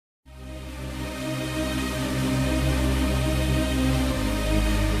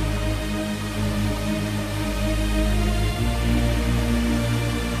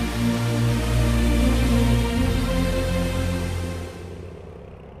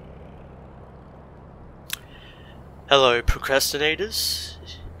Hello procrastinators,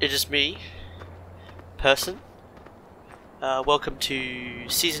 it is me, Person. Welcome to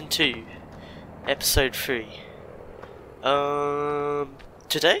Season 2, Episode 3.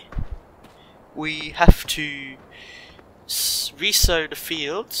 Today, we have to resow the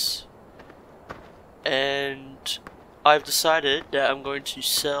fields, and I've decided that I'm going to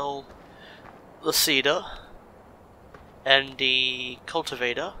sell the seeder and the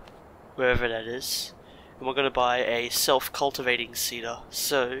cultivator, wherever that is. And we're going to buy a self-cultivating seeder.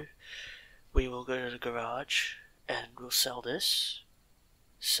 So we will go to the garage and we'll sell this.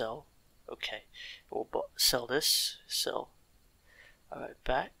 Sell. Okay. We'll sell this. Sell. Alright,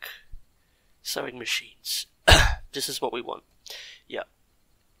 back. Sewing machines. This is what we want. Yep.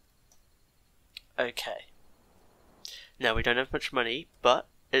 Okay. Now we don't have much money, but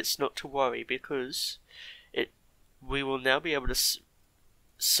it's not to worry because we will now be able to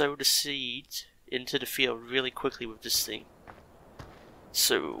sow the seeds into the field really quickly with this thing.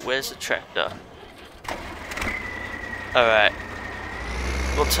 So, where's the tractor? Alright.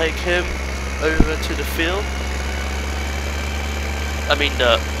 We'll take him over to the field. I mean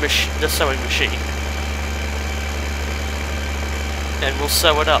the sewing machine. And we'll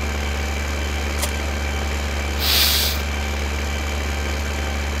sew it up.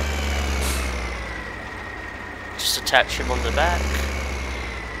 Just attach him on the back.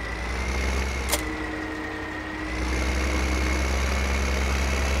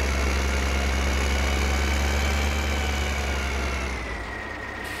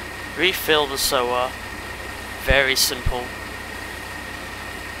 Refill the sewer. Very simple.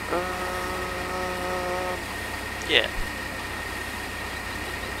 Yeah.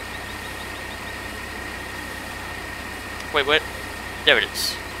 Wait, wait. There it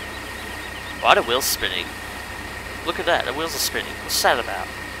is. Why are the wheels spinning? Look at that, the wheels are spinning. What's that about?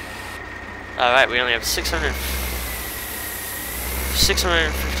 Alright, we only have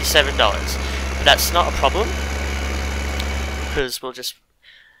 $657. But that's not a problem. Because we'll just...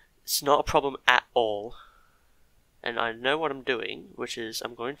 It's not a problem at all. And I know what I'm doing, which is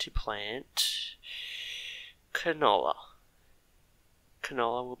I'm going to plant canola.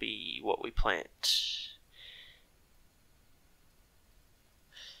 Canola will be what we plant.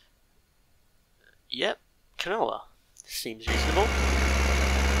 Yep, canola. Seems reasonable.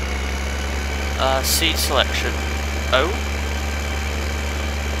 Seed selection. Oh.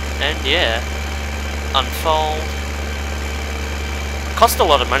 And yeah. Unfold. Cost a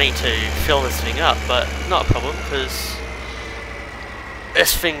lot of money to fill this thing up, but not a problem because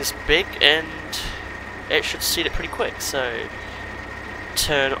this thing's big and it should seed it pretty quick. So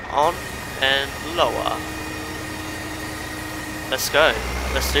turn on and lower. Let's go.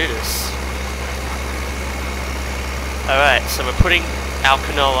 Let's do this. Alright, so we're putting our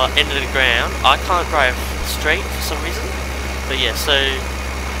canola into the ground. I can't drive straight for some reason, but yeah, so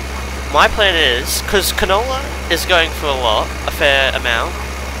my plan is, because canola is going for a fair amount,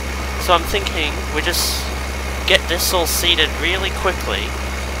 so I'm thinking we just get this all seeded really quickly,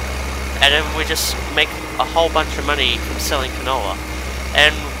 and then we just make a whole bunch of money from selling canola.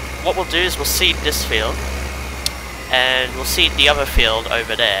 And what we'll do is we'll seed this field, and we'll seed the other field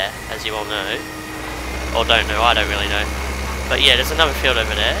over there, as you all know. Or don't know, I don't really know. But yeah, there's another field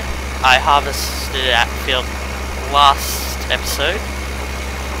over there. I harvested that field last episode.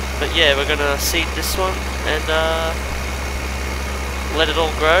 But yeah, we're gonna seed this one and let it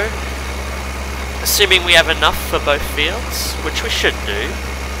all grow. Assuming we have enough for both fields, which we should do.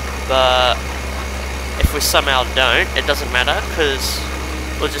 But if we somehow don't, it doesn't matter because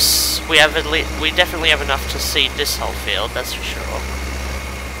we definitely have enough to seed this whole field, that's for sure.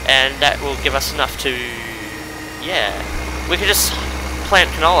 And that will give us enough to, yeah, we could just plant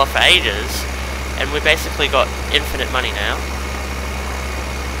canola for ages, and we basically got infinite money now.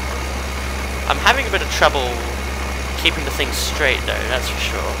 I'm having a bit of trouble keeping the thing straight though, that's for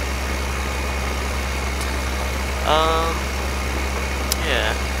sure.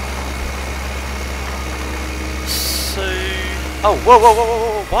 Yeah. So, oh, whoa,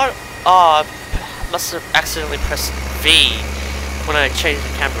 what? Oh, I must have accidentally pressed V when I changed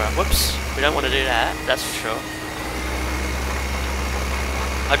the camera. Whoops, we don't want to do that, that's for sure.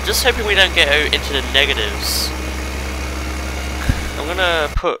 I'm just hoping we don't get into the negatives. I'm gonna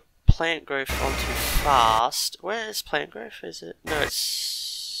put plant growth onto fast. Where's plant growth? Is it? No,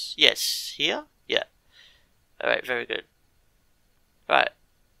 it's... Yes, here? Yeah. Alright, very good. Right.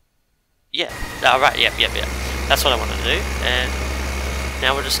 Yeah. Alright, yep. That's what I want to do. And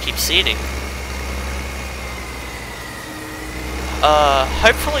now we'll just keep seeding.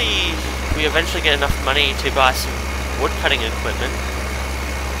 Hopefully we eventually get enough money to buy some wood cutting equipment.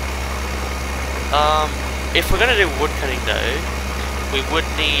 if we're going to do wood cutting though, we would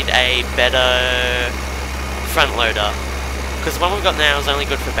need a better front loader, because the one we've got now is only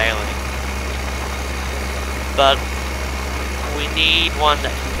good for baling. But we need one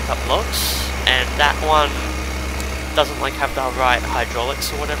that can pick up logs, and that one doesn't like have the right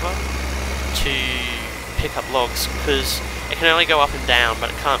hydraulics or whatever to pick up logs, because it can only go up and down, but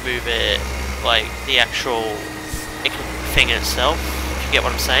it can't move it like the actual thing in itself, if you get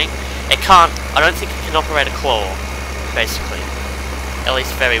what I'm saying. It can't, I don't think it can operate a claw, basically, at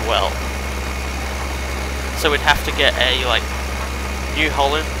least very well. So we'd have to get a like New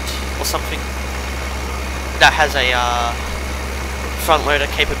Holland or something that has a front loader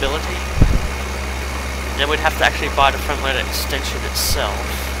capability. Then we'd have to actually buy the front loader extension itself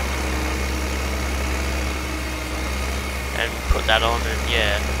and put that on, and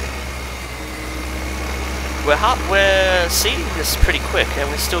yeah. We're seeding this pretty quick, and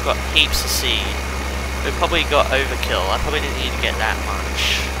we've still got heaps of seed. We've probably got overkill. I probably didn't need to get that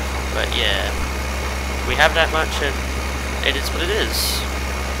much, but yeah, we have that much, and it is what it is.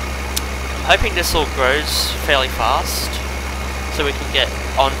 I'm hoping this all grows fairly fast, so we can get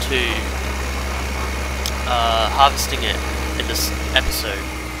onto harvesting it in this episode.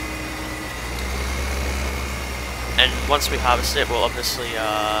 And once we harvest it, we'll obviously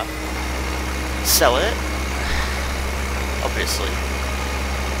sell it, obviously.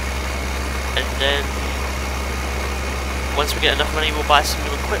 And then once we get enough money, we'll buy some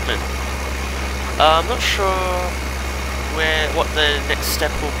new equipment. I'm not sure what the next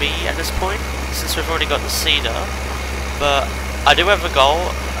step will be at this point, since we've already got the cedar, but I do have a goal,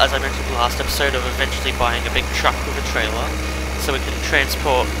 as I mentioned in the last episode, of eventually buying a big truck with a trailer, so we can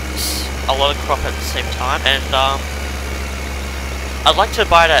transport a lot of crop at the same time. And I'd like to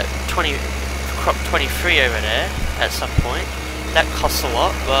buy that crop 23 over there at some point. That costs a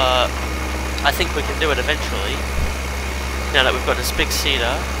lot, but I think we can do it eventually. Now that we've got this big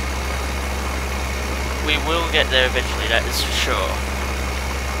cedar, we will get there eventually, that is for sure.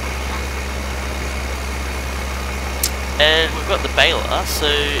 And we've got the baler, so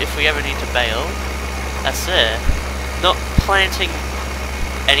if we ever need to bale, that's there. Not planting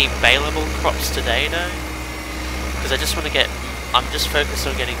any baleable crops today though, because I just want to I'm just focused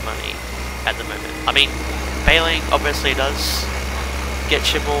on getting money at the moment. I mean, baling obviously does get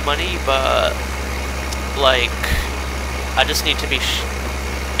you more money, but like, I just need to be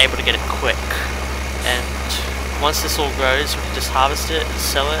able to get it quick. And once this all grows, we can just harvest it and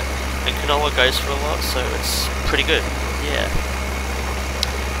sell it, and canola goes for a lot, so it's pretty good, yeah.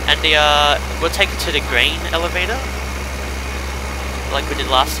 And we'll take it to the grain elevator, like we did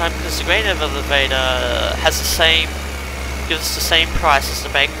last time, because the grain elevator has gives us the same price as the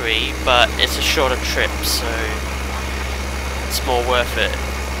bakery, but it's a shorter trip, so it's more worth it.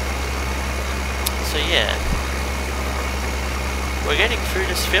 So yeah, we're getting through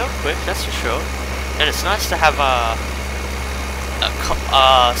this field quick, that's for sure. And it's nice to have a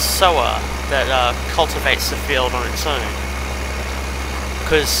sower that cultivates the field on its own,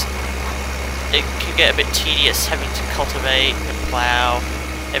 because it can get a bit tedious having to cultivate and plough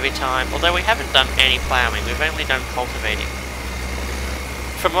every time. Although we haven't done any ploughing, we've only done cultivating.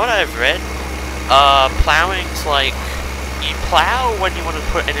 From what I've read, ploughing's like, you plough when you want to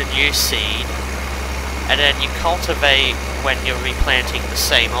put in a new seed, and then you cultivate when you're replanting the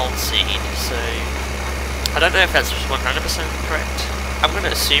same old seed. So I don't know if that's 100% correct. I'm going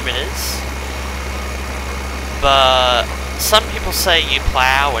to assume it is. But some people say you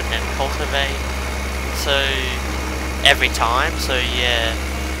plough and then cultivate. So every time, so yeah.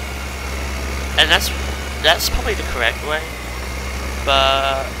 And that's probably the correct way.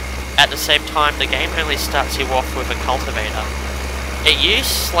 But at the same time, the game only starts you off with a cultivator. It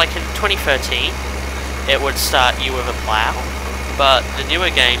used, like in 2013, it would start you with a plough. But the newer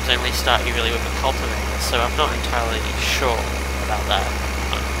games only start you really with a cultivator, so I'm not entirely sure about that.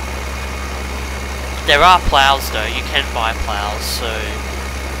 There are ploughs though, you can buy ploughs, so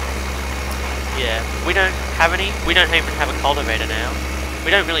yeah. We don't have any, we don't even have a cultivator now.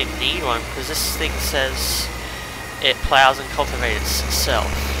 We don't really need one, because this thing says it ploughs and cultivates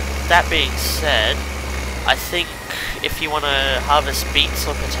itself. That being said, I think if you want to harvest beets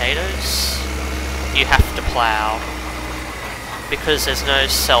or potatoes, you have to plough, because there's no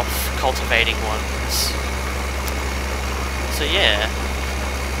self-cultivating ones. So yeah,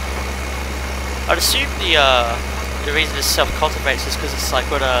 I'd assume the reason it self-cultivates is because it's like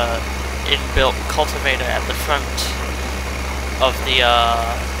got a inbuilt cultivator at the front of the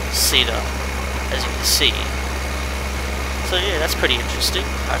cedar, as you can see. So yeah, that's pretty interesting,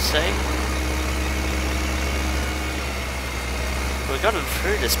 I'd say. We're we've gotten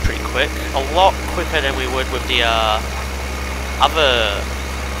through this pretty quick. A lot quicker than we would with the other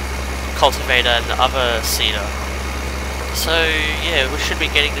cultivator and the other seeder. So yeah, we should be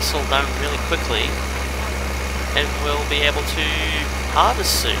getting this all done really quickly, and we'll be able to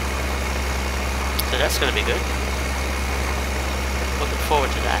harvest soon. So that's going to be good. Looking forward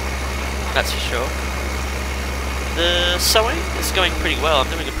to that, that's for sure. The sowing is going pretty well. I'm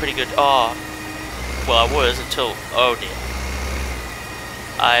doing a pretty good... Oh, well, I was until... Oh dear.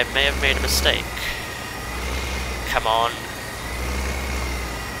 I may have made a mistake. Come on.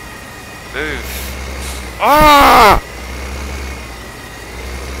 Move. Ah!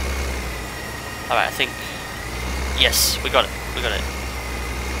 Alright, I think... Yes, we got it. We got it.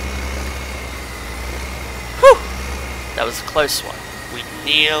 Whew! That was a close one. We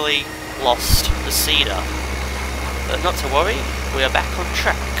nearly lost the seeder. But not to worry, we are back on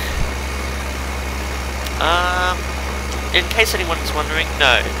track. In case anyone's wondering,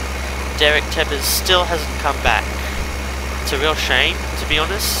 no. Derek Tebbers still hasn't come back. It's a real shame, to be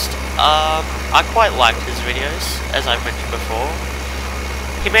honest. I quite liked his videos, as I mentioned before.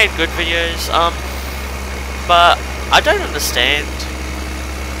 He made good videos, but I don't understand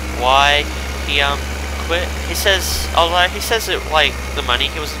why he quit. He says, although he says that like the money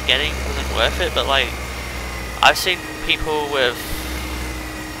he wasn't getting wasn't worth it, but like I've seen people with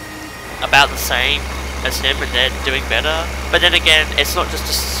about the same as him and they're doing better. But then again, it's not just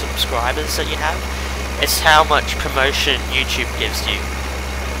the subscribers that you have, it's how much promotion YouTube gives you.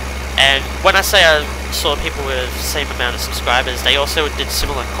 And when I say I saw people with the same amount of subscribers, they also did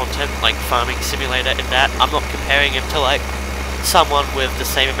similar content like Farming Simulator and that. I'm not comparing him to like someone with the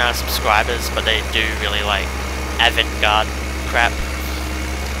same amount of subscribers but they do really like avant-garde crap.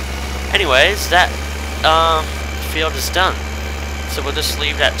 Anyways, that field is done, so we'll just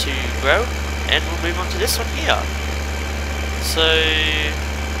leave that to grow and we'll move on to this one here. So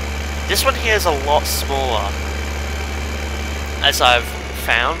this one here is a lot smaller, as I've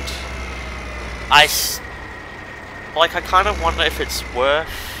found. I kind of wonder if it's worth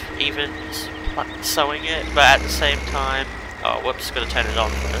even sowing it, but at the same time, oh whoops, gotta turn it on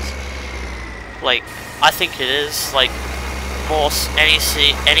first. Like, I think it is, like,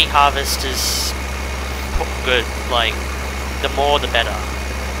 any harvest is good, like, the more the better.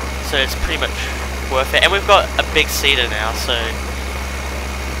 So it's pretty much worth it. And we've got a big seeder now, so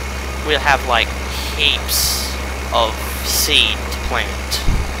we'll have like heaps of seed to plant,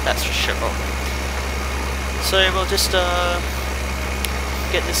 that's for sure. So we'll just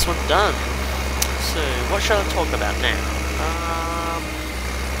get this one done. So what shall I talk about now?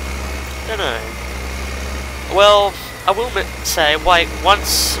 Don't know. Well, I will say, like,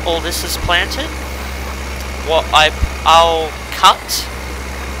 once all this is planted, what I'll cut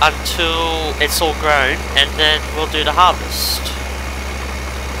until it's all grown, and then we'll do the harvest.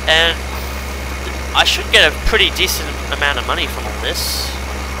 And I should get a pretty decent amount of money from all this.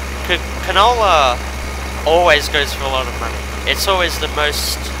 Canola always goes for a lot of money. It's always the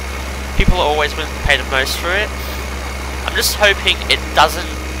most... People are always willing to pay the most for it. I'm just hoping it doesn't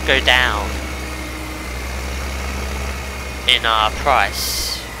go down in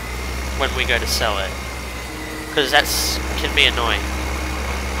price when we go to sell it, because that can be annoying.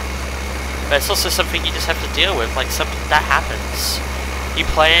 But it's also something you just have to deal with, like something that happens. You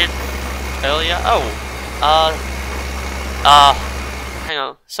plan earlier, hang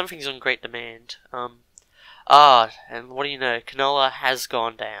on, something's on great demand. And what do you know, canola has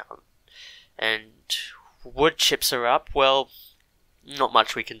gone down. And wood chips are up. Well, not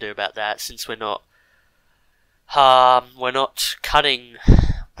much we can do about that since we're not cutting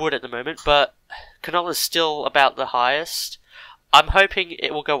wood at the moment, but canola is still about the highest. I'm hoping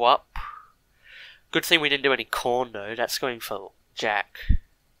it will go up. Good thing we didn't do any corn though, that's going for jack.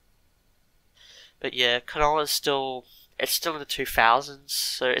 But yeah, canola is still, it's still in the 2000s,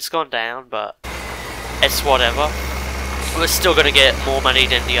 so it's gone down, but it's whatever. We're still gonna get more money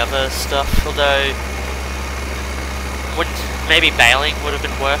than the other stuff, although maybe baling would have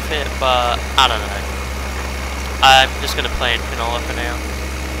been worth it, but I don't know. I'm just gonna plant canola for now.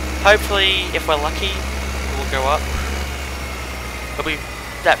 Hopefully, if we're lucky, it will go up. But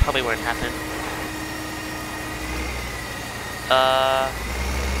that probably won't happen.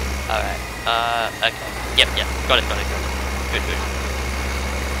 Alright. Okay. Yep. Got it. Good.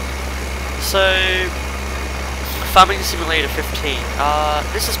 So, Farming Simulator 15.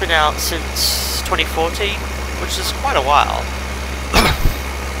 This has been out since 2014, which is quite a while.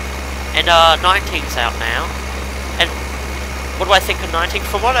 And 19's out now. And what do I think of 19?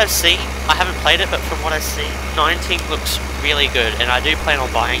 From what I've seen, I haven't played it, but from what I've seen, 19 looks really good, and I do plan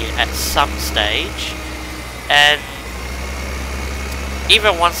on buying it at some stage. And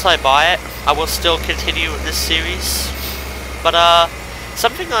even once I buy it, I will still continue with this series. But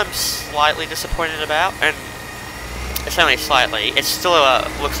something I'm slightly disappointed about, and it's only slightly, it still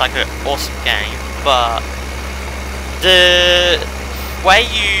looks like an awesome game, but the way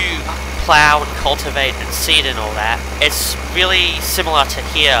you plow and cultivate and seed and all that, it's really similar to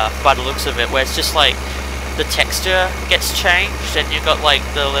here by the looks of it, where it's just like the texture gets changed and you've got like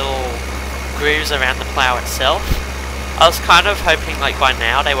the little grooves around the plow itself. I was kind of hoping like by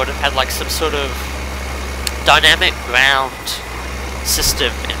now they would have had like some sort of dynamic ground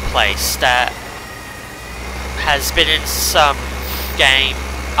system in place that has been in some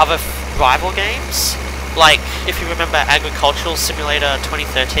other rival games. Like, if you remember Agricultural Simulator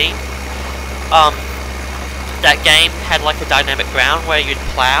 2013, that game had like a dynamic ground where you'd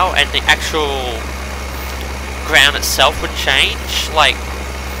plow and the actual ground itself would change, like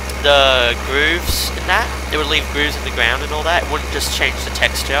the grooves in that. It would leave grooves in the ground and all that. It wouldn't just change the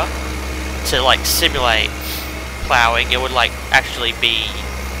texture to like simulate plowing. It would like actually be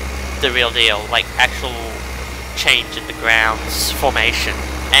the real deal, like actual change in the ground's formation.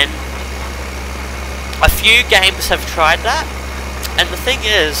 And a few games have tried that, and the thing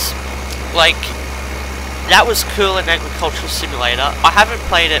is, like, that was cool in Agricultural Simulator. I haven't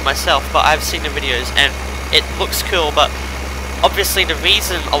played it myself, but I've seen the videos and it looks cool, but obviously the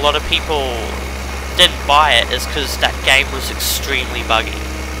reason a lot of people didn't buy it is because that game was extremely buggy,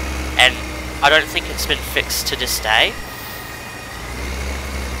 and I don't think it's been fixed to this day.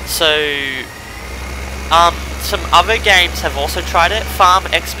 So, some other games have also tried it. Farm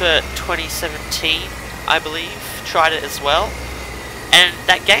Expert 2017, I believe, tried it as well. And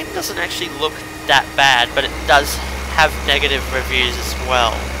that game doesn't actually look that bad, but it does have negative reviews as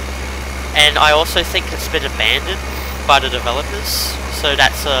well. And I also think it's been abandoned by the developers, so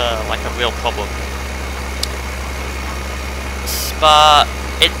that's like a real problem. But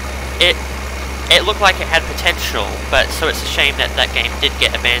it looked like it had potential, but so it's a shame that that game did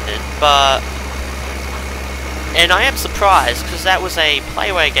get abandoned. And I am surprised, because that was a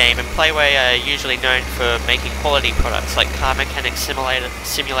Playway game, and Playway are usually known for making quality products like Car Mechanic Simulator,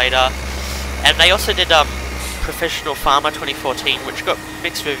 and they also did Professional Farmer 2014, which got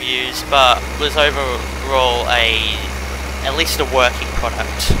mixed reviews, but was overall at least a working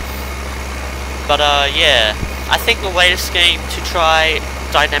product. But yeah, I think the latest game to try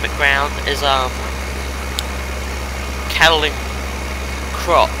dynamic ground is Cattle and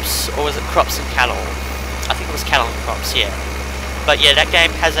Crops, or was it Crops and Cattle? I think it was Cattle and Crops, yeah. But yeah, that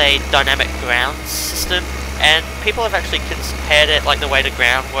game has a dynamic ground system, and people have actually compared it, like the way the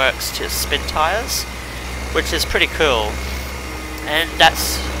ground works, to spin tires, which is pretty cool. And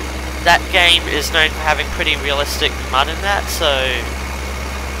that game is known for having pretty realistic mud in that, so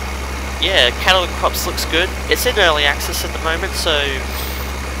yeah, Cattle and Crops looks good. It's in early access at the moment, so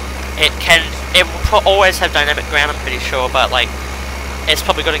it will always have dynamic ground, I'm pretty sure, but like, it's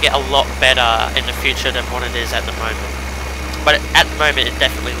probably going to get a lot better in the future than what it is at the moment. But at the moment it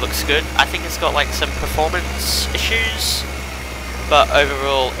definitely looks good. I think it's got like some performance issues, but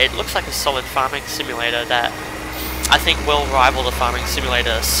overall it looks like a solid farming simulator that I think will rival the Farming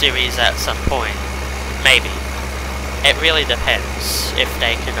Simulator series at some point. Maybe. It really depends if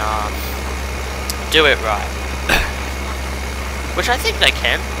they can do it right. Which I think they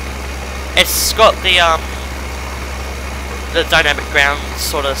can. It's got the dynamic ground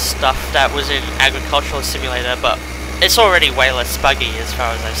sort of stuff that was in Agricultural Simulator, but it's already way less buggy as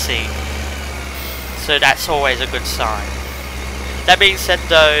far as I've seen. So that's always a good sign. That being said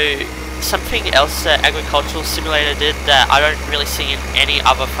though, something else that Agricultural Simulator did that I don't really see in any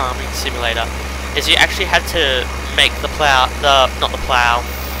other farming simulator is you actually had to make the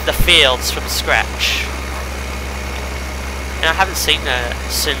fields from scratch. And I haven't seen that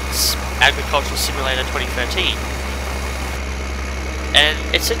since Agricultural Simulator 2013. And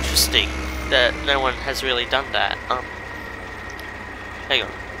it's interesting that no one has really done that. Hang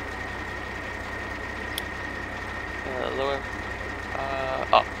on. Lower.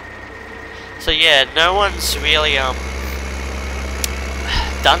 Oh. So yeah, no one's really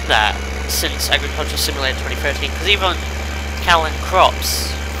done that since Agricultural Simulator 2013. Because even Cattle and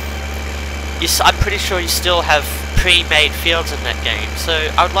Crops, I'm pretty sure you still have pre-made fields in that game. So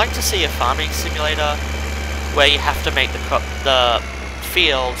I would like to see a farming simulator where you have to make the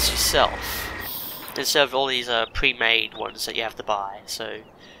fields yourself instead of all these pre-made ones that you have to buy. So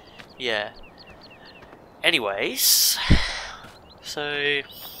yeah. Anyways, so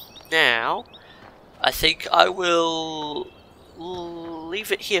now I think I will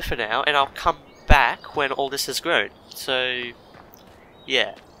leave it here for now, and I'll come back when all this has grown. So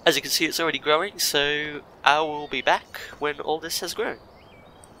yeah, as you can see, it's already growing, so I will be back when all this has grown.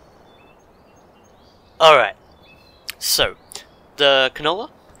 Alright, so the canola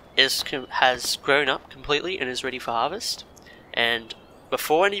has grown up completely and is ready for harvest. And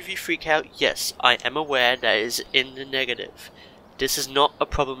before any of you freak out, yes, I am aware that it is in the negative. This is not a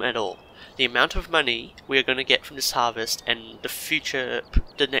problem at all. The amount of money we are going to get from this harvest and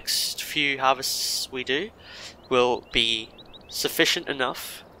the next few harvests we do will be sufficient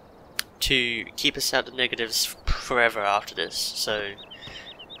enough to keep us out the negatives forever after this. So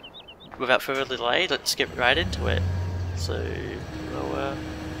without further delay, let's get right into it. So lower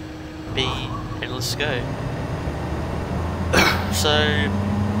B and let's go. So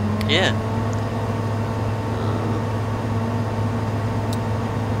yeah.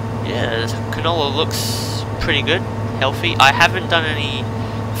 Yeah, canola looks pretty good, healthy. I haven't done any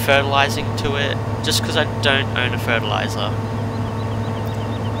fertilizing to it, just because I don't own a fertilizer.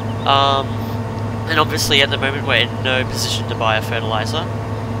 And obviously at the moment we're in no position to buy a fertilizer.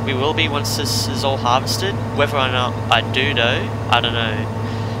 We will be once this is all harvested. Whether or not I do though, I don't know.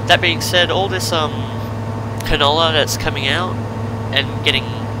 That being said, all this canola that's coming out and getting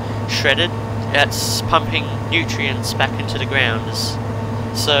shredded, that's pumping nutrients back into the ground.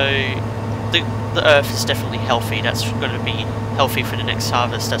 So the earth is definitely healthy. That's going to be healthy for the next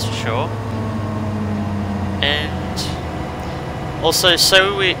harvest, that's for sure. And also,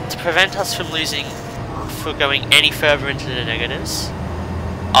 to prevent us from going any further into the negatives,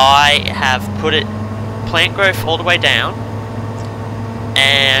 I have put plant growth all the way down,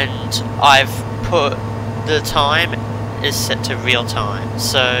 and I've put the time is set to real time.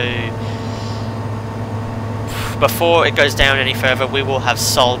 So before it goes down any further, we will have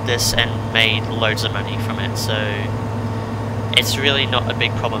sold this and made loads of money from it, so it's really not a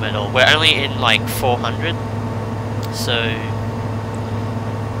big problem at all. We're only in like 400, so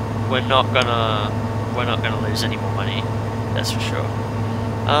we're not gonna lose any more money, that's for sure.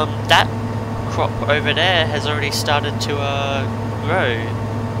 That crop over there has already started to grow.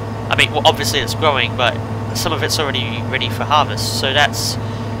 I mean, well, obviously it's growing, but some of it's already ready for harvest, so that's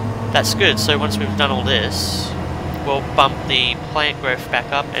good. So once we've done all this, we'll bump the plant growth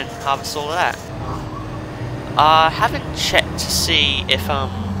back up and harvest all of that. I haven't checked to see if the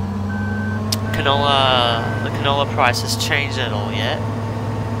canola price has changed at all yet.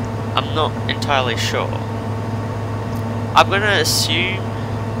 I'm not entirely sure. I'm gonna assume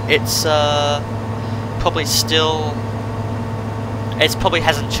it's probably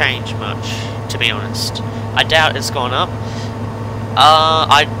hasn't changed much, to be honest. I doubt it's gone up.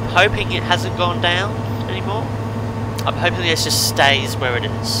 I'm hoping it hasn't gone down anymore. I'm hoping it just stays where it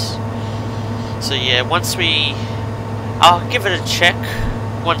is. So yeah, I'll give it a check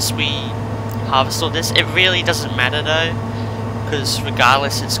once we harvest all this. It really doesn't matter though, because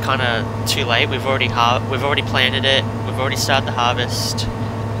regardless, it's kind of too late. We've already planted it. We've already started the harvest.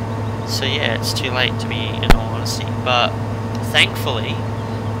 So yeah, it's too late to be in all honesty. But thankfully,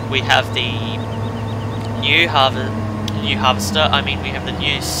 we have the new harvester. I mean, we have the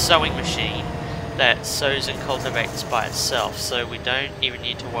new sowing machine that sows and cultivates by itself, so we don't even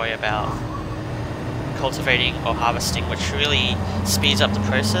need to worry about cultivating or harvesting, which really speeds up the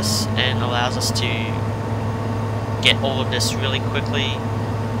process and allows us to get all of this really quickly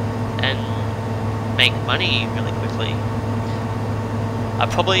and make money really quickly. I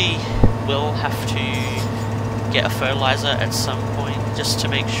probably will have to get a fertilizer at some point just to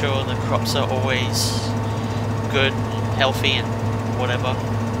make sure the crops are always good and healthy and whatever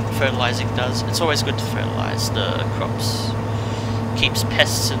fertilizing does. It's always good to fertilize the crops. Keeps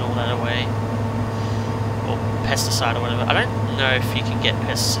pests and all that away. Or pesticide or whatever. I don't know if you can get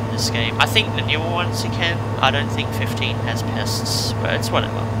pests in this game. I think the newer ones you can. I don't think 15 has pests, but it's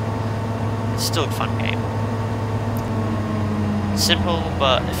whatever. It's still a fun game. Simple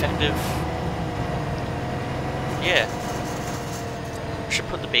but effective. Yeah. Should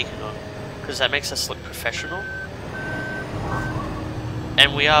put the beacon on, because that makes us look professional.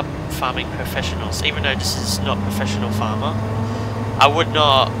 And we are farming professionals, even though this is not professional farmer. I would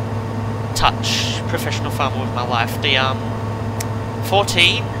not touch professional farmer with my life. The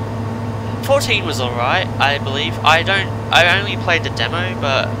 14 was alright, I believe. I only played the demo,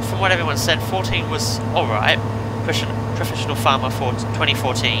 but from what everyone said, 14 was alright. Professional farmer for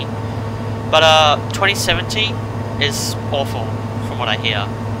 2014. But 2017 is awful, from what I hear.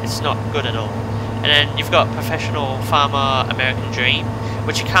 It's not good at all. And then you've got Professional Farmer American Dream,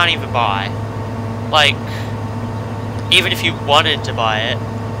 which you can't even buy. Like, even if you wanted to buy it,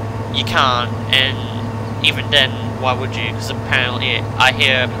 you can't, and even then, why would you? Because apparently, I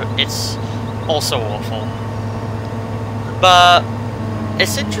hear it's also awful. But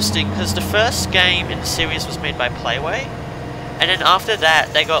it's interesting, because the first game in the series was made by Playway, and then after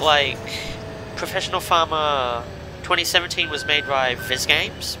that, they got like Professional Farmer 2017 was made by Viz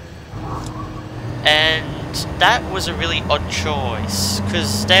Games, and that was a really odd choice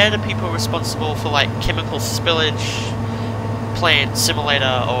because they're the people responsible for like chemical spillage plant simulator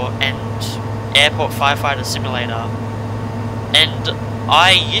and airport firefighter simulator. And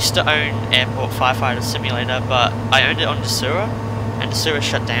I used to own airport firefighter simulator, but I owned it on Desura, and Desura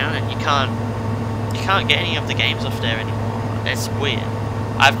shut down, and you can't get any of the games off there anymore. It's weird.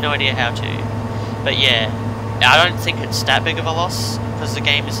 I have no idea how to. But yeah, I don't think it's that big of a loss because the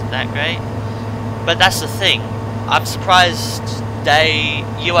game isn't that great. But that's the thing. I'm surprised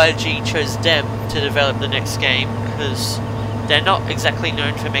UIG chose them to develop the next game because they're not exactly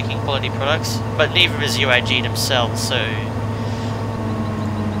known for making quality products, but neither is UIG themselves, so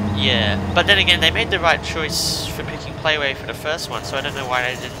yeah. But then again, they made the right choice for picking Playway for the first one, so I don't know why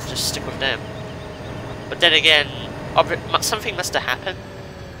they didn't just stick with them. But then again, something must have happened,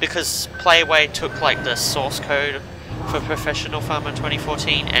 because Playway took like the source code for Professional Farmer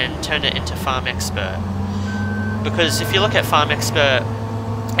 2014 and turned it into Farm Expert. Because if you look at Farm Expert,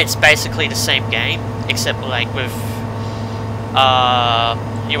 it's basically the same game, except like with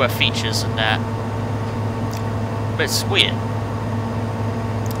newer features and that. But it's weird.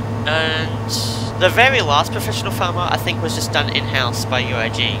 And the very last Professional Farmer, I think, was just done in-house by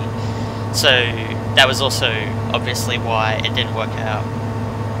UIG. So that was also obviously why it didn't work out.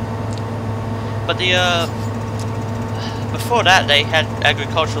 But before that, they had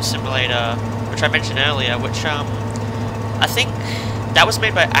Agricultural Simulator, which I mentioned earlier, which I think that was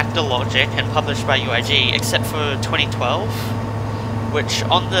made by Actor Logic and published by UIG, except for 2012, which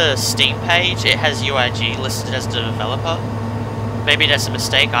on the Steam page it has UIG listed as the developer. Maybe that's a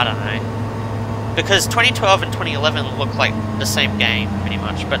mistake, I don't know. Because 2012 and 2011 look like the same game, pretty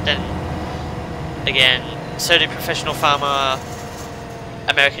much, but then again, so did Professional Farmer,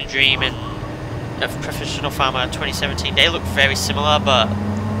 American Dream, and Professional Farmer 2017. They look very similar, but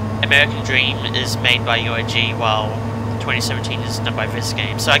American Dream is made by UIG while 2017 is done by Viz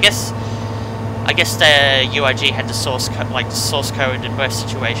Games. So I guess the UIG had the source code in both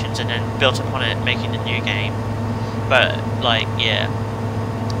situations and then built upon it, making the new game. But like yeah,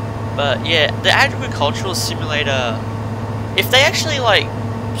 the Agricultural Simulator, if they actually like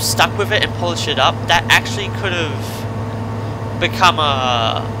stuck with it and polished it up, that actually could have become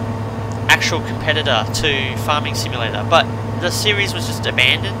a actual competitor to Farming Simulator. But the series was just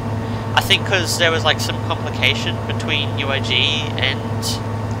abandoned, I think, because there was like some complication between UIG and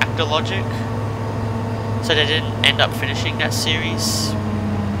Actor Logic, so they didn't end up finishing that series.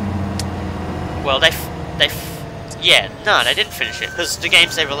 Well, they didn't finish it, because the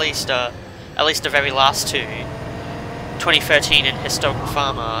games they released, at least the very last two, 2013 and Historical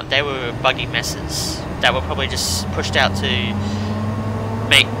Farmer, they were buggy messes that were probably just pushed out to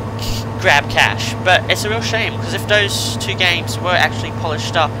grab cash. But it's a real shame, because if those two games were actually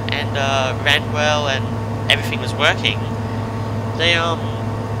polished up and ran well and everything was working, they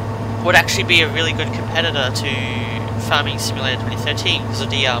would actually be a really good competitor to Farming Simulator 2013 because of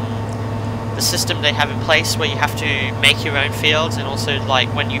the system they have in place where you have to make your own fields, and also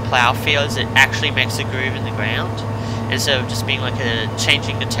like when you plow fields it actually makes a groove in the ground instead of just being like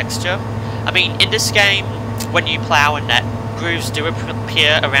changing the texture. I mean, in this game when you plow and that, grooves do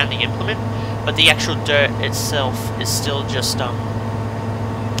appear around the implement, but the actual dirt itself is still just a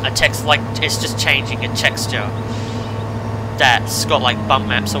text, like it's just changing a texture that's got like bump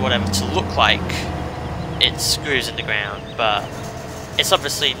maps or whatever to look like it's grooves in the ground, but it's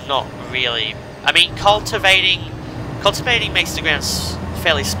obviously not really. I mean, cultivating makes the ground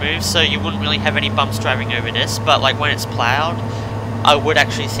fairly smooth, so you wouldn't really have any bumps driving over this, but like when it's plowed, I would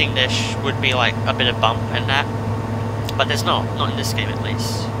actually think there would be like a bit of bump in that, but there's not in this game at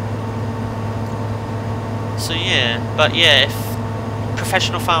least. So yeah, but yeah, if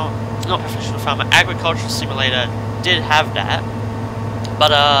Agricultural Simulator did have that,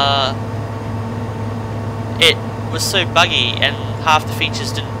 but it was so buggy and half the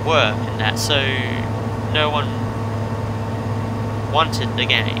features didn't work in that, so no one wanted the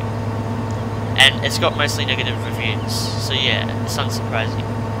game, and it's got mostly negative reviews, so yeah, it's unsurprising.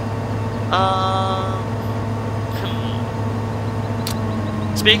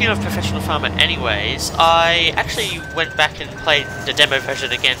 Speaking of Professional Farmer anyways, I actually went back and played the demo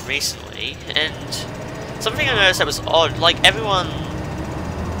version again recently, and something I noticed that was odd, like everyone,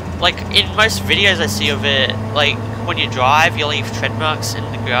 like in most videos I see of it, like when you drive you leave tread marks in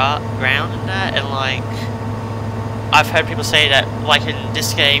the ground and that, and like I've heard people say that like in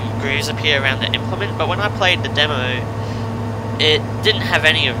this game grooves appear around the implement, but when I played the demo it didn't have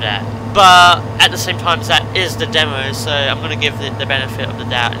any of that. But at the same time, that is the demo, so I'm going to give the benefit of the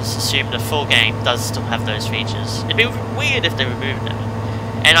doubt and just assume the full game does still have those features. It'd be weird if they removed them.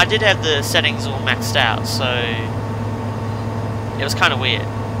 And I did have the settings all maxed out, so it was kind of weird.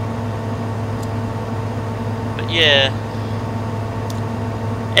 But yeah,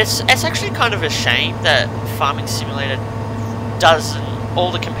 it's actually kind of a shame that Farming Simulator doesn't.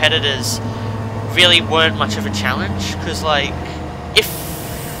 All the competitors really weren't much of a challenge, because like if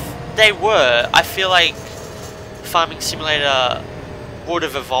they were, I feel like Farming Simulator would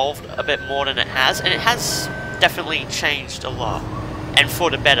have evolved a bit more than it has, and it has definitely changed a lot, and for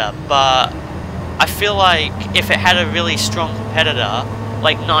the better, but I feel like if it had a really strong competitor,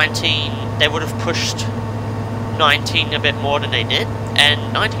 like 19, they would have pushed 19 a bit more than they did,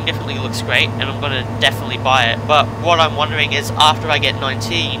 and 19 definitely looks great, and I'm going to definitely buy it, but what I'm wondering is, after I get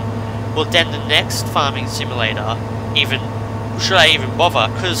 19, will then the next Farming Simulator should I even bother?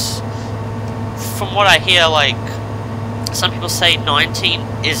 Because from what I hear, like, some people say 19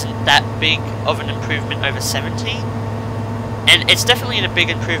 isn't that big of an improvement over 17, and it's definitely a big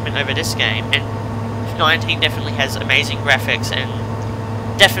improvement over this game, and 19 definitely has amazing graphics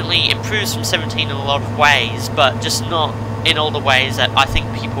and definitely improves from 17 in a lot of ways, but just not in all the ways that I think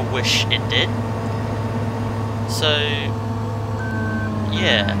people wish it did. So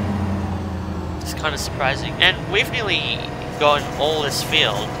yeah, it's kind of surprising, and we've nearly gone all this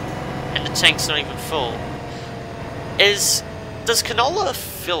field and the tank's not even full. Does canola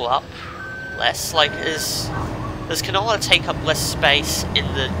fill up less? Like, does canola take up less space in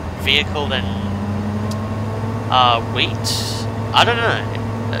the vehicle than wheat? I don't know,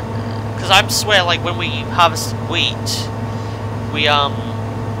 because I swear, like, when we harvested wheat, we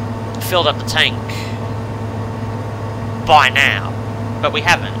filled up the tank by now, but we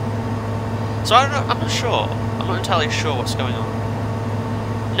haven't. So I don't know, I'm not sure. I'm not entirely sure what's going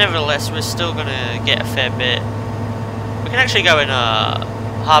on. Nevertheless, we're still gonna get a fair bit. We can actually go and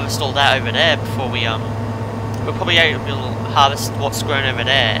harvest all that over there before we we'll probably able to harvest what's grown over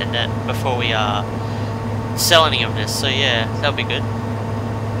there, and then before we sell any of this. So yeah, that'll be good.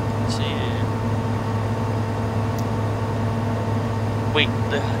 So yeah, wheat.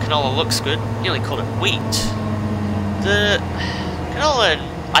 The canola looks good. Nearly called it wheat. The canola,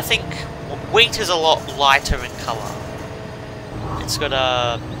 I think wheat is a lot lighter in colour. It's got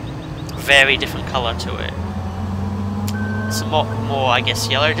a very different colour to it. It's a lot more, I guess,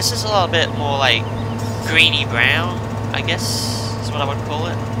 yellow. This is a little bit more like greeny brown, I guess is what I would call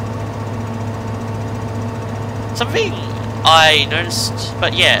it. Something I noticed,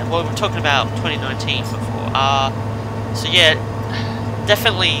 but yeah, well, we're talking about 2019 before. So yeah,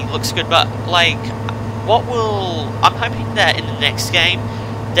 definitely looks good, but like, I'm hoping that in the next game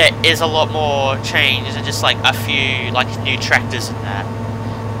there is a lot more change and just like a few like new tractors and that.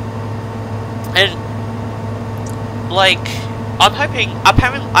 And like, I'm hoping,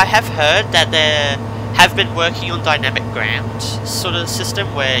 apparently I have heard that they have been working on dynamic ground sort of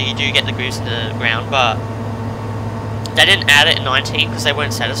system where you do get the grooves in the ground, but they didn't add it in 19 because they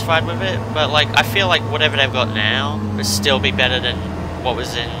weren't satisfied with it. But like, I feel like whatever they've got now would still be better than what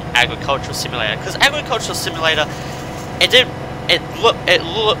was in Agricultural Simulator, because Agricultural Simulator, it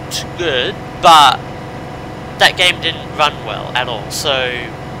looked good, but that game didn't run well at all. So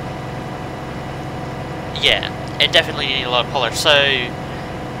yeah, it definitely needed a lot of polish. So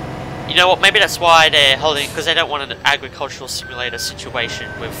you know what, maybe that's why they're holding, because they don't want an Agricultural Simulator situation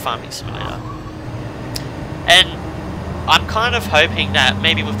with Farming Simulator. And I'm kind of hoping that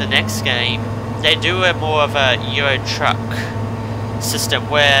maybe with the next game they do a more of a Euro Truck system,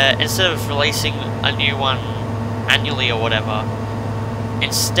 where instead of releasing a new one annually or whatever,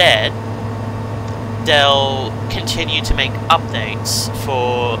 instead they'll continue to make updates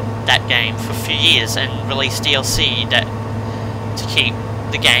for that game for a few years and release DLC to keep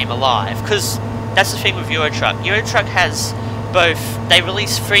the game alive. Because that's the thing with Euro Truck. Euro Truck has both, they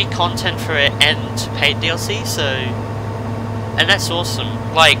release free content for it and paid DLC, so, and that's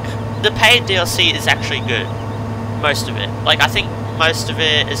awesome. Like, the paid DLC is actually good, most of it. Like, I think most of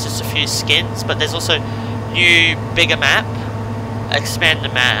it is just a few skins, but there's also new, bigger map, expand the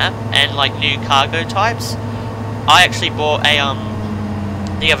map, and like new cargo types. I actually bought a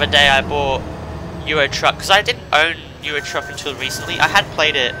the other day I bought Euro Truck, because I didn't own Euro Truck until recently. I had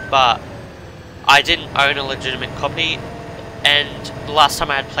played it, but I didn't own a legitimate copy, and the last time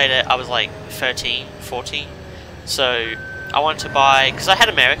I had played it I was like 13, 14, so I wanted to buy, because I had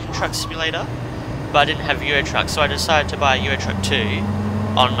American Truck Simulator but I didn't have Euro Truck, so I decided to buy Euro Truck 2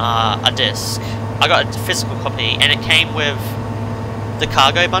 on a disc. I got a physical copy, and it came with the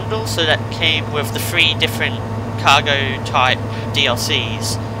cargo bundle, so that came with the 3 different cargo type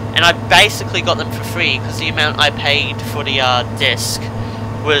DLCs, and I basically got them for free because the amount I paid for the disc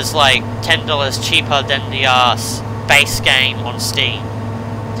was like $10 cheaper than the base game on Steam.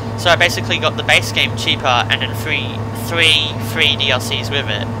 So I basically got the base game cheaper and then three free DLCs with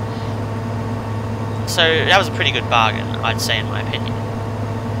it. So that was a pretty good bargain, I'd say, in my opinion.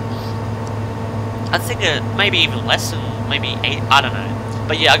 I think maybe even less than maybe 8, I don't know.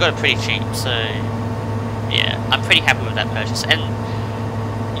 But yeah, I got it pretty cheap, so yeah, I'm pretty happy with that purchase. And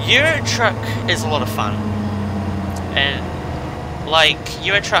Euro Truck is a lot of fun. And like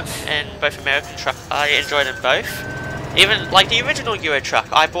Euro Truck and both American Truck, I enjoy them both. Even like the original Euro Truck,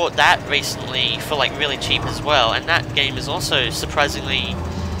 I bought that recently for like really cheap as well, and that game is also surprisingly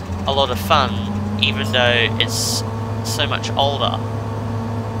a lot of fun, even though it's so much older.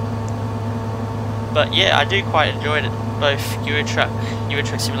 But yeah, I do quite enjoy it, both Euro Truck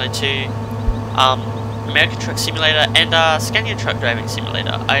Simulator 2, American Truck Simulator, and Scania Truck Driving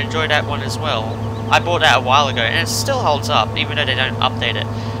Simulator. I enjoy that one as well. I bought that a while ago, and it still holds up, even though they don't update it.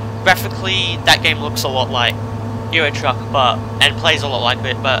 Graphically, that game looks a lot like Euro Truck, and plays a lot like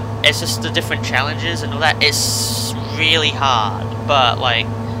it, but it's just the different challenges and all that. It's really hard, but like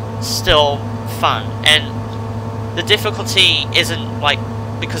still fun. And the difficulty isn't like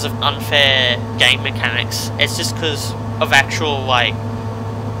because of unfair game mechanics. It's just because of actual like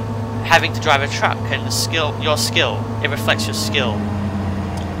having to drive a truck and the your skill. It reflects your skill,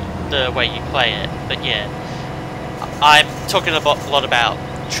 the way you play it. But yeah, I'm talking a lot about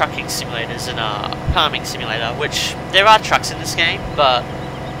trucking simulators and farming simulator, which there are trucks in this game, but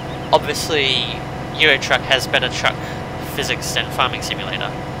obviously Euro Truck has better truck physics than farming simulator.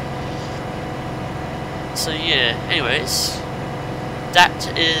 So yeah, anyways,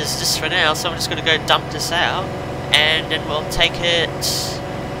 that is this for now, so I'm just going to go dump this out, and then we'll take it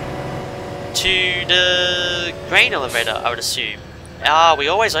to the grain elevator, I would assume. We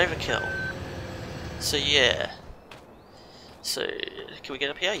always overkill. So yeah. So, can we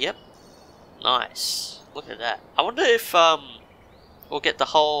get up here? Yep. Nice. Look at that. I wonder if we'll get the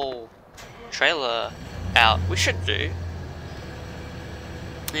whole trailer out. We should do.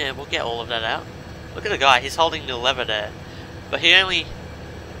 Yeah, we'll get all of that out. Look at the guy, he's holding the lever there. But he only...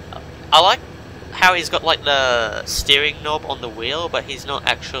 I like how he's got like the steering knob on the wheel, but he's not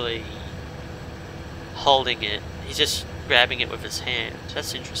actually holding it. He's just grabbing it with his hand.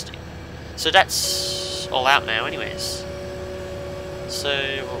 That's interesting. So that's all out now anyways. So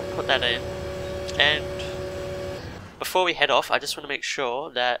we'll put that in. And before we head off, I just want to make sure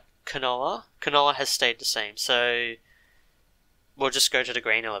that canola has stayed the same. So we'll just go to the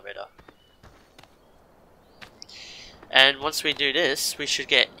grain elevator. And once we do this, we should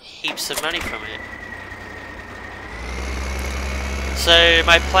get heaps of money from it. So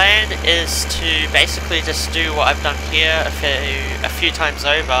my plan is to basically just do what I've done here a few times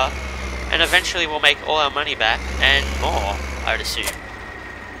over, and eventually we'll make all our money back, and more, I would assume.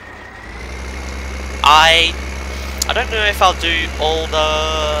 I don't know if I'll do all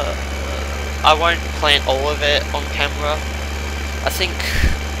the... I won't plant all of it on camera. I think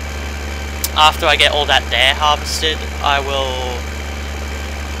after I get all that there harvested, I will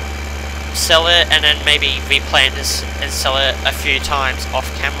sell it and then maybe replant this and sell it a few times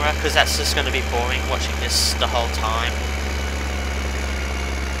off camera, because that's just going to be boring watching this the whole time.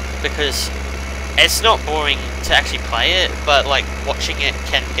 Because it's not boring to actually play it, but like watching it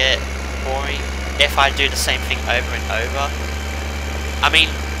can get boring if I do the same thing over and over. I mean,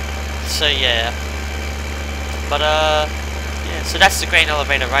 so yeah. But yeah, so that's the grain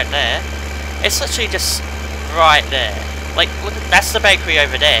elevator right there. It's literally just right there. Like, look, that's the bakery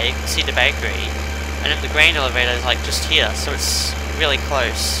over there, you can see the bakery. And then the grain elevator is like just here, so it's really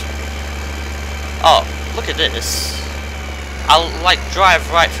close. Oh, look at this. I'll like drive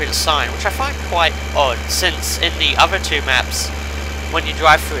right through the sign, which I find quite odd, since in the other two maps, when you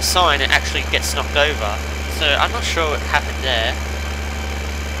drive through a sign, it actually gets knocked over. So I'm not sure what happened there.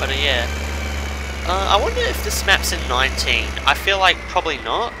 But yeah. I wonder if this map's in 19. I feel like probably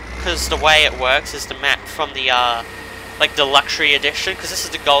not, because the way it works is the map from the like the luxury edition, because this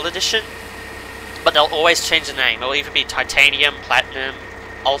is the gold edition, but they'll always change the name. It'll either be titanium, platinum,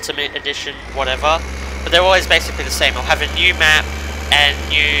 ultimate edition, whatever, but they're always basically the same. It'll have a new map and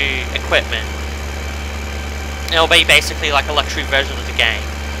new equipment. It'll be basically like a luxury version of the game.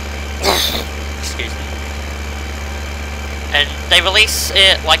 Excuse me. And they release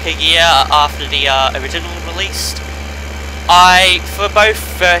it like a year after the original released. For both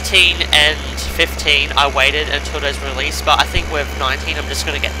 13 and 15, I waited until those were released, but I think with 19, I'm just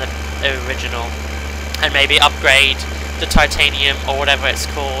going to get the original and maybe upgrade the titanium or whatever it's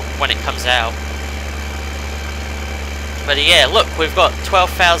called when it comes out. But yeah, look, we've got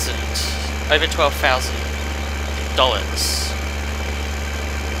over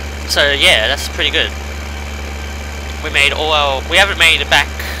 $12,000. So yeah, that's pretty good. We haven't made back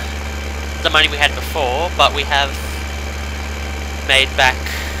the money we had before, but we have made back,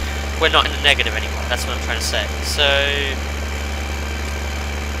 we're not in the negative anymore, that's what I'm trying to say. So,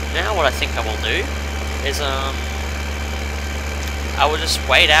 now what I think I will do is, I will just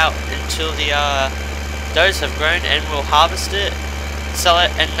wait out until the doughs have grown and we'll harvest it, sell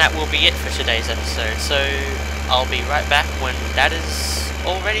it, and that will be it for today's episode. So, I'll be right back when that is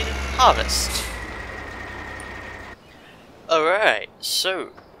all ready to harvest. Alright,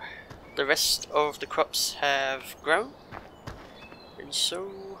 so the rest of the crops have grown, and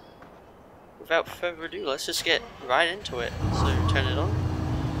so without further ado, let's just get right into it. So turn it on,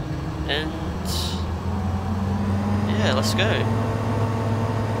 and yeah, let's go.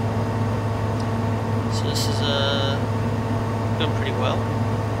 So this is going pretty well,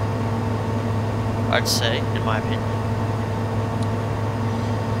 I'd say, in my opinion.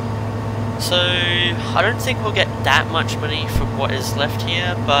 So, I don't think we'll get that much money from what is left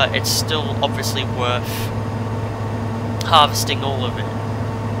here, but it's still obviously worth harvesting all of it,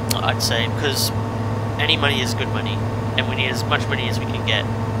 I'd say, because any money is good money, and we need as much money as we can get.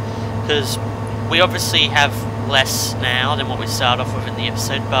 Because we obviously have less now than what we started off with in the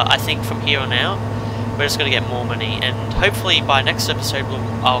episode, but I think from here on out, we're just going to get more money, and hopefully by next episode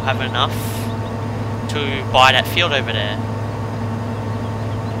I'll have enough to buy that field over there.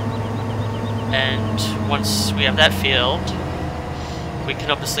 And once we have that field, we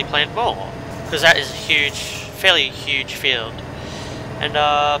can obviously plant more, because that is a fairly huge field. And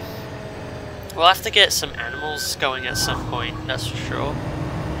we'll have to get some animals going at some point, that's for sure.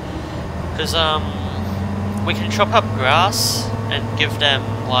 Because we can chop up grass and give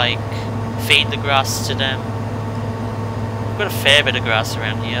them, like, feed the grass to them. We've got a fair bit of grass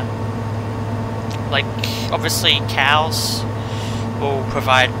around here. Like, obviously cows will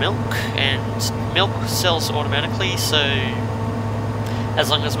provide milk, and milk sells automatically, so as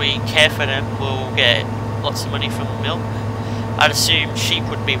long as we care for them, we'll get lots of money from milk. I'd assume sheep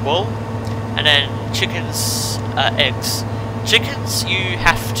would be wool, and then chickens are eggs. Chickens, you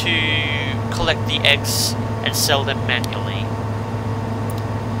have to collect the eggs and sell them manually.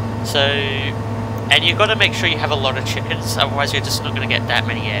 So, and you've got to make sure you have a lot of chickens, otherwise you're just not going to get that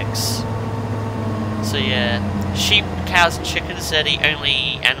many eggs. So yeah, sheep, cows and chickens are the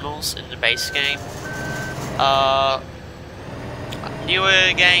only animals in the base game.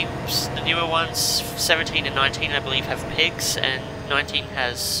 Newer games, the newer ones, 17 and 19 I believe have pigs, and 19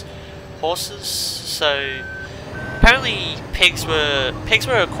 has horses. So apparently pigs were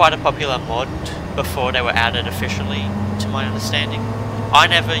quite a popular mod before they were added officially, to my understanding. I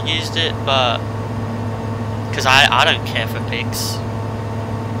never used it, but because I don't care for pigs.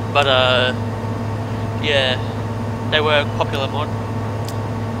 But yeah, they were a popular mod,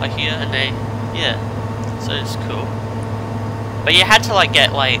 I hear, and so it's cool. But you had to like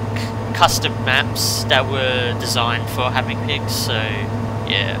get like custom maps that were designed for having pigs, so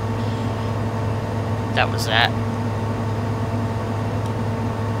yeah, that was that.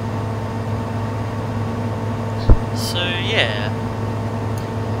 So yeah.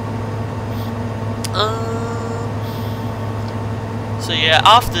 So yeah,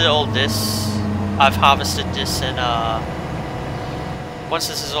 after all this, I've harvested this, and once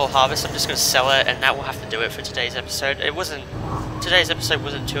this is all harvested, I'm just going to sell it, and that will have to do it for today's episode. Today's episode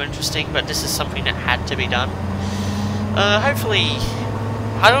wasn't too interesting, but this is something that had to be done. Hopefully,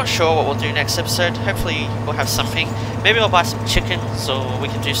 I'm not sure what we'll do next episode. Hopefully we'll have something. Maybe I'll buy some chickens, or we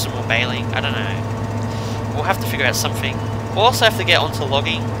can do some more baling, I don't know. We'll have to figure out something. We'll also have to get onto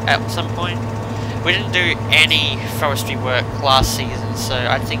logging at some point. We didn't do any forestry work last season, so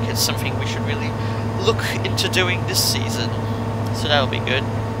I think it's something we should really look into doing this season. So that'll be good.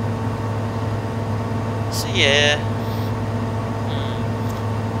 So yeah.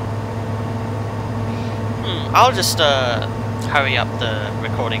 I'll just hurry up the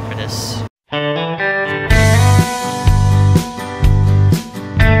recording for this.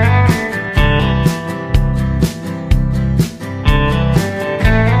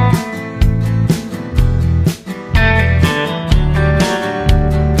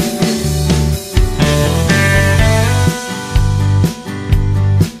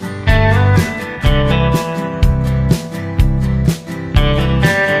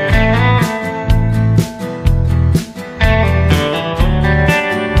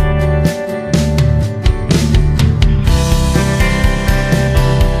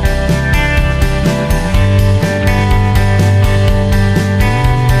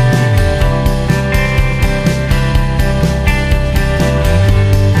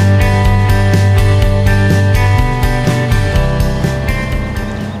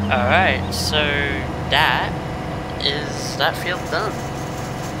 Alright, so that is that field done.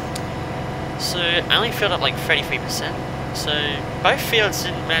 So I only filled up like 33%. So both fields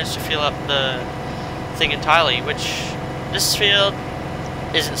didn't manage to fill up the thing entirely, which this field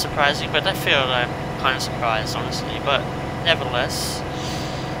isn't surprising, but that field I'm kind of surprised, honestly. But nevertheless,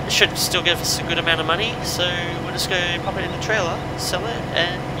 it should still give us a good amount of money, so we'll just go pop it in the trailer, sell it,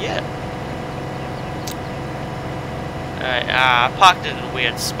 and yeah. Alright, I parked it in a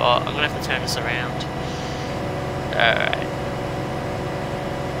weird spot. I'm gonna have to turn this around. Alright.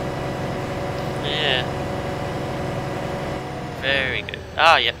 Yeah. Very good.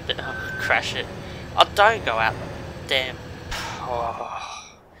 Ah, yep. Oh, crash it. Oh, don't go out. Damn. Oh.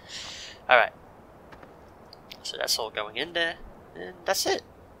 Alright. So that's all going in there. And that's it.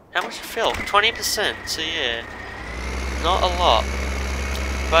 How much it filled? 20%. So yeah. Not a lot.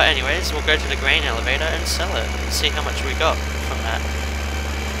 But anyways, we'll go to the grain elevator and sell it. And see how much we got from that.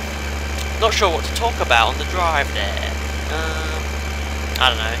 Not sure what to talk about on the drive there. I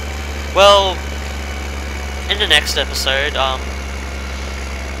don't know. Well, in the next episode,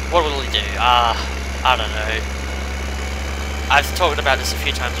 what will we do? I don't know. I've talked about this a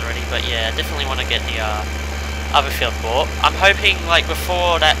few times already, but yeah, definitely want to get the other field bought. I'm hoping, like,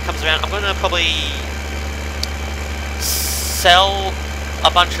 before that comes around, I'm going to probably sell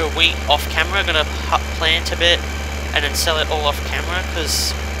a bunch of wheat off camera. I'm going to plant a bit and then sell it all off camera,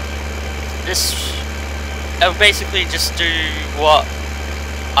 because this, I'll basically just do what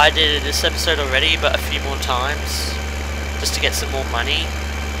I did in this episode already, but a few more times, just to get some more money.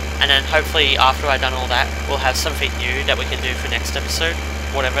 And then hopefully after I've done all that, we'll have something new that we can do for next episode,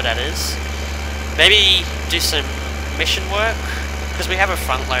 whatever that is. Maybe do some mission work, because we have a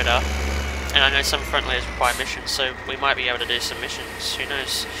front loader, and I know some front loaders require missions, so we might be able to do some missions, who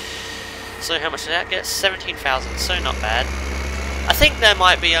knows. So how much did that get? 17,000, so not bad. I think there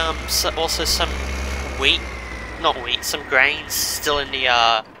might be also some some grains still in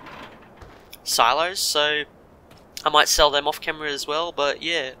the silos, so I might sell them off camera as well, but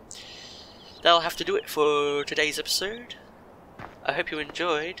yeah. That'll have to do it for today's episode. I hope you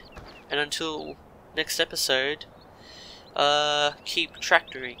enjoyed, and until next episode, keep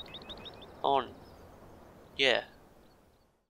tractoring on. Yeah.